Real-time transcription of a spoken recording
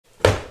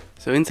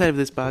So inside of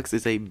this box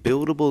is a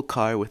buildable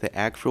car with an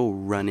actual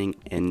running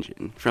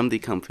engine from the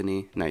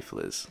company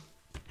Knifeless.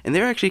 And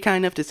they're actually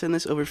kind enough to send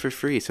this over for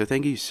free, so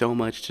thank you so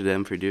much to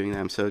them for doing that.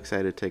 I'm so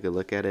excited to take a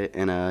look at it,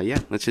 and yeah,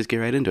 let's just get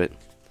right into it.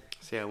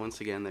 So yeah,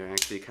 once again, they're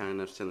actually kind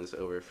enough to send this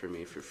over for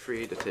me for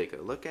free to take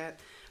a look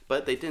at,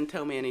 but they didn't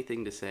tell me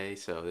anything to say,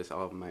 so this is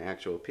all my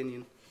actual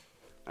opinion.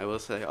 I will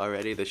say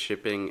already the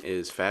shipping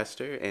is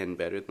faster and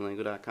better than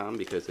Lego.com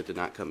because it did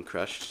not come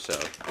crushed, so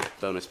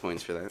bonus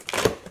points for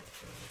that.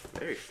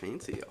 Very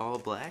fancy, all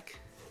black.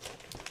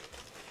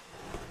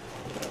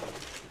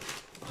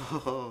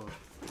 Oh,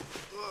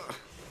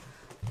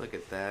 look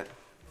at that.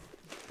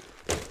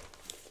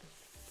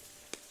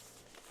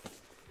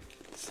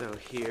 So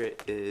here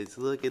it is.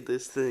 Look at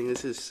this thing.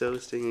 This is so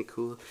stinking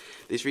cool.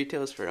 This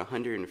retails for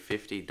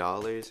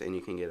 $150 and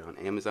you can get it on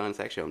Amazon. It's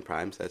actually on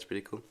Prime, so that's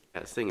pretty cool.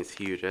 Yeah, this thing is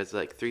huge. It has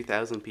like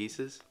 3,000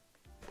 pieces.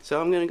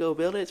 So I'm gonna go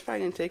build it. It's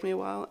probably gonna take me a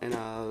while, and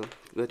I'll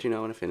let you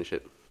know when I finish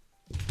it.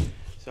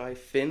 So I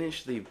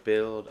finished the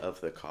build of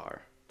the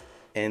car,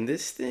 and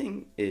this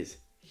thing is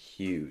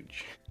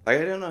huge. Like,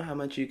 I don't know how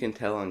much you can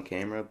tell on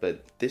camera,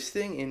 but this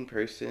thing in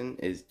person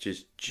is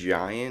just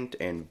giant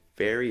and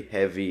very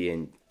heavy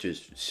and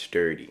just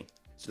sturdy.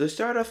 So to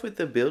start off with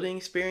the building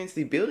experience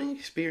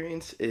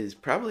is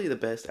probably the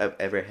best I've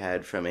ever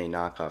had from a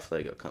knockoff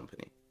Lego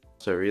company.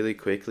 So really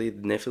quickly,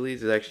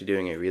 Nifley's is actually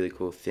doing a really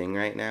cool thing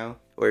right now,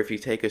 where if you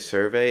take a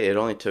survey, it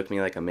only took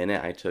me like a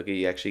minute, I took it,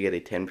 you actually get a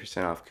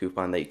 10% off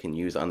coupon that you can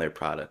use on their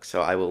products.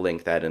 So I will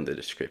link that in the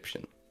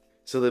description.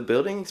 So the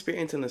building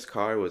experience in this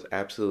car was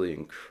absolutely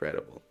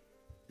incredible.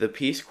 The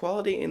piece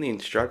quality and the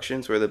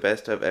instructions were the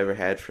best I've ever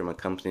had from a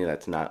company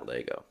that's not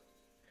Lego.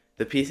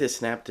 The pieces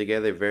snapped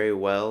together very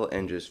well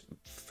and just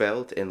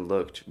felt and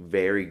looked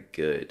very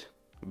good,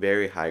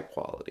 very high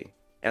quality.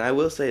 And I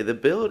will say the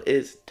build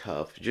is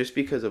tough just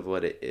because of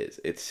what it is.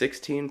 It's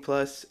 16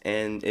 plus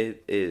and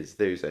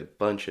there's a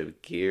bunch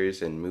of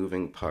gears and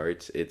moving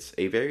parts. It's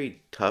a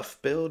very tough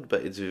build,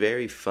 but it's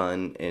very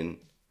fun and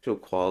the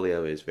quality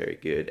of it is very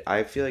good.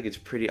 I feel like it's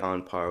pretty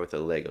on par with a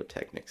Lego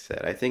Technic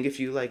set. I think if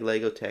you like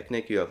Lego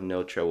Technic, you have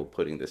no trouble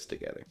putting this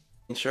together.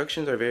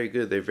 Instructions are very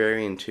good. They're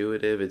very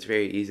intuitive. It's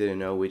very easy to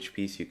know which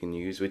piece you can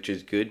use, which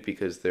is good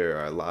because there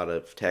are a lot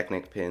of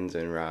Technic pins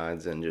and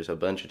rods and just a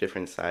bunch of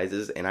different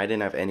sizes, and I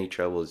didn't have any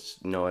troubles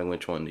knowing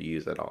which one to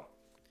use at all.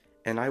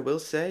 And I will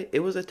say,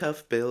 it was a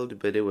tough build,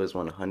 but it was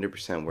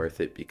 100%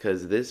 worth it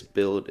because this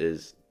build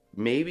is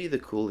maybe the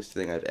coolest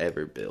thing I've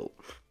ever built.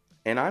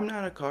 And I'm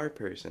not a car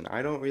person.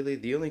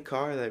 The only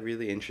car that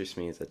really interests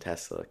me is a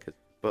Tesla.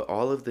 But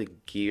all of the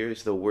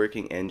gears, the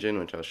working engine,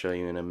 which I'll show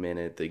you in a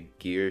minute, the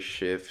gear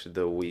shift,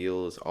 the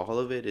wheels, all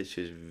of it is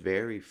just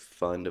very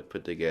fun to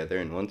put together.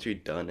 And once you're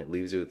done, it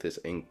leaves you with this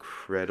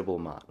incredible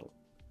model.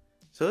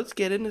 So let's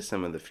get into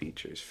some of the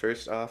features.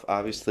 First off,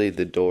 obviously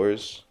the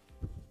doors.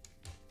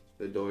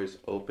 The doors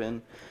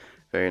open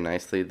very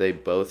nicely. They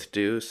both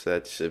do, so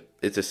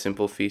it's a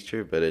simple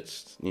feature, but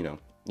it's,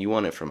 you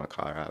want it from a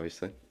car,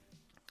 obviously.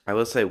 I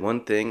will say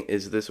one thing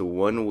is this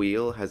one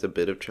wheel has a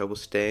bit of trouble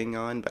staying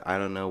on, but I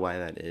don't know why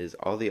that is.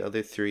 All the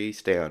other three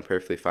stay on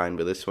perfectly fine,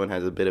 but this one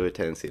has a bit of a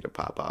tendency to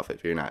pop off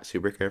if you're not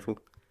super careful.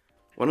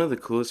 One of the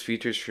coolest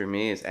features for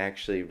me is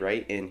actually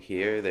right in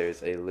here,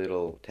 there's a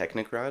little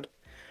Technic rod.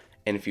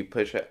 And if you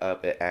push it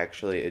up, it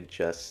actually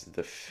adjusts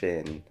the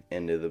fin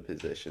into the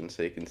position.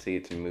 So you can see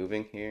it's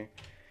moving here.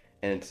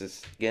 And it's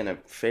just, again, a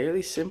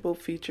fairly simple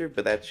feature,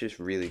 but that's just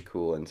really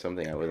cool and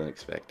something I wasn't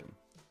expecting.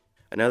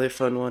 Another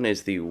fun one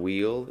is the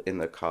wheel in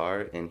the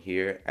car, and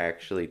here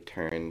actually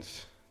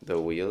turns the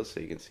wheels, so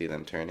you can see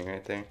them turning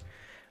right there.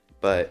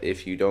 But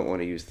if you don't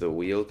want to use the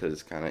wheel because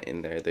it's kind of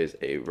in there, there's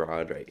a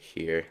rod right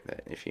here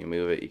that if you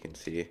move it, you can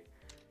see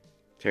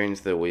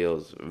turns the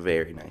wheels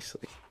very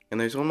nicely.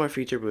 And there's one more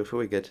feature before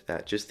we get to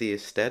that. Just the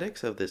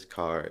aesthetics of this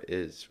car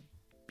is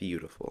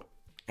beautiful.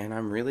 And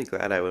I'm really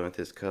glad I went with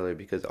this color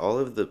because all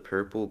of the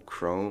purple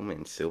chrome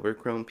and silver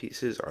chrome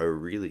pieces are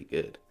really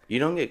good. You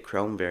don't get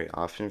chrome very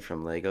often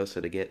from Lego, so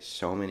to get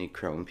so many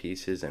chrome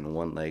pieces in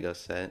one Lego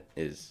set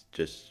is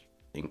just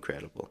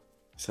incredible.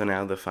 So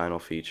now the final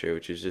feature,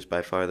 which is just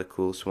by far the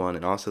coolest one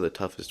and also the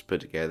toughest to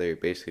put together. You're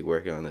basically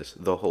working on this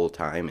the whole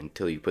time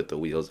until you put the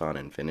wheels on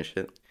and finish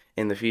it.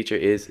 And the feature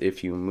is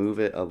if you move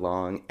it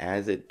along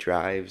as it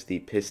drives, the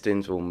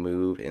pistons will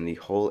move and the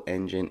whole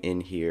engine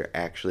in here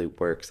actually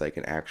works like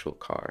an actual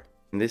car.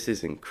 And this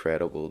is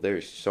incredible.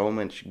 There's so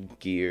much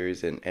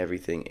gears and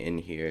everything in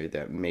here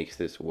that makes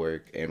this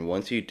work. And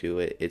once you do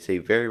it, it's a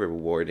very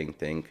rewarding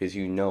thing because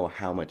you know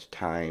how much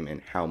time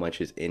and how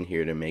much is in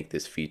here to make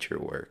this feature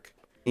work.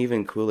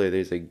 Even cooler,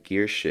 there's a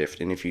gear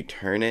shift, and if you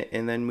turn it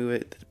and then move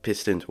it, the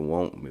pistons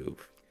won't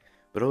move.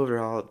 But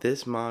overall,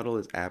 this model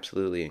is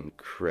absolutely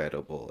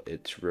incredible.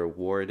 It's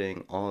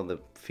rewarding, all the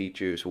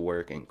features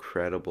work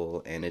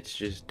incredible, and it's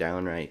just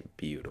downright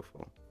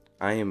beautiful.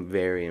 I am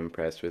very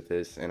impressed with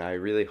this, and I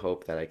really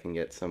hope that I can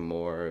get some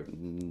more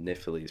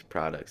Nifley's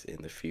products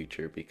in the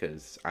future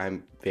because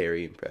I'm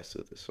very impressed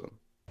with this one.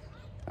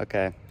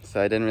 Okay,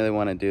 so I didn't really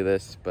want to do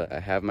this, but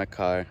I have my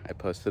car. I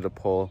posted a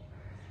poll,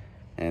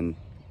 and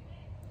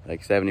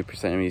Like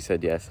 70% of me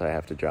said yes, so I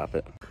have to drop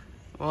it.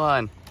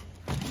 One.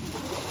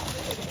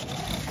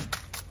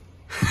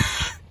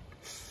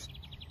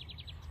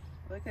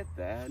 Look at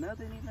that,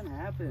 nothing even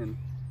happened.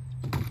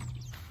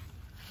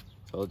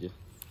 Told you.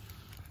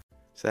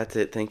 So that's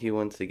it. Thank you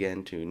once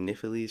again to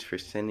Nifilis for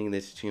sending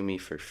this to me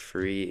for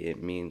free.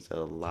 It means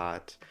a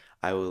lot.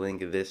 I will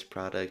link this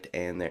product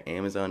and their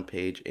Amazon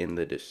page in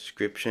the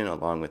description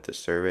along with the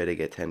survey to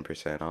get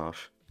 10%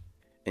 off.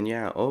 And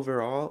yeah,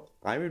 overall,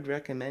 I would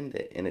recommend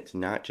it. And it's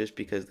not just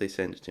because they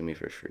sent it to me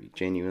for free.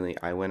 Genuinely,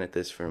 I went at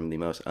this from the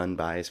most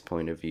unbiased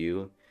point of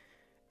view.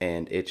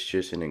 And it's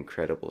just an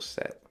incredible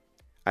set.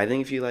 I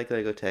think if you like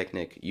Lego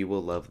Technic, you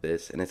will love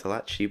this, and it's a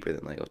lot cheaper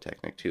than Lego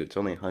Technic too. It's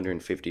only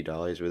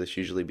 $150, where this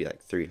usually be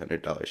like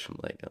 $300 from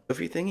Lego. If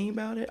you're thinking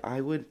about it,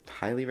 I would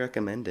highly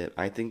recommend it.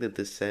 I think that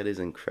this set is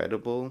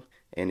incredible,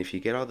 and if you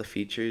get all the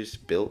features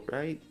built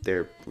right,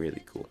 they're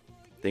really cool.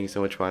 Thank you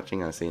so much for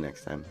watching. I'll see you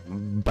next time.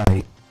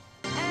 Bye.